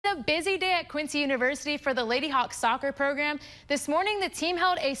a busy day at Quincy University for the Lady Hawks soccer program. This morning, the team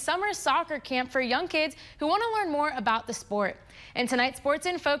held a summer soccer camp for young kids who want to learn more about the sport. In tonight's Sports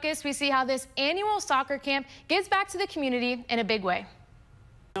in Focus, we see how this annual soccer camp gives back to the community in a big way.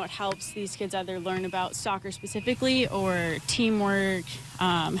 It helps these kids either learn about soccer specifically or teamwork,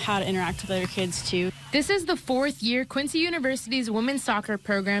 how to interact with other kids too. This is the 4th year Quincy University's women's soccer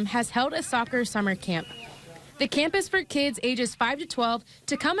program has held a soccer summer camp. The camp is for kids ages 5 to 12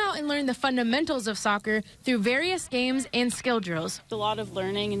 to come out and learn the fundamentals of soccer through various games and skill drills. A lot of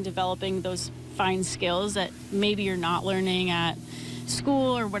learning and developing those fine skills that maybe you're not learning at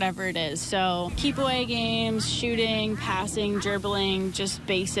school or whatever it is. So keep away games, shooting, passing, dribbling, just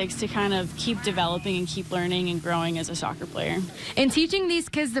basics to kind of keep developing and keep learning and growing as a soccer player. And teaching these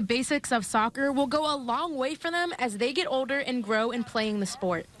kids the basics of soccer will go a long way for them as they get older and grow in playing the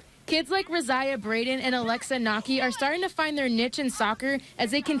sport. Kids like Rosiah Braden and Alexa Naki are starting to find their niche in soccer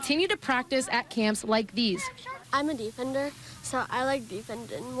as they continue to practice at camps like these. I'm a defender, so I like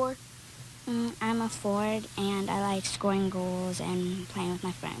defending more. I'm a forward, and I like scoring goals and playing with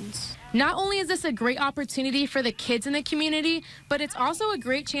my friends. Not only is this a great opportunity for the kids in the community, but it's also a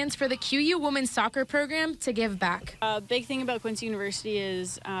great chance for the QU women's soccer program to give back. A big thing about Quincy University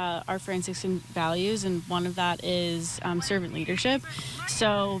is our Franciscan values, and one of that is servant leadership.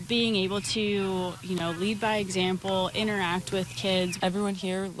 So being able to, lead by example, interact with kids. Everyone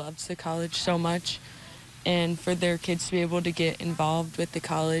here loves the college so much. And for their kids to be able to get involved with the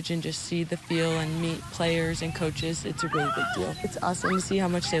college and just see the feel and meet players and coaches, it's a really big deal. It's awesome to see how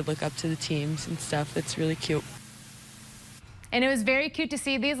much they look up to the teams and stuff. It's really cute. And it was very cute to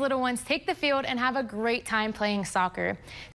see these little ones take the field and have a great time playing soccer.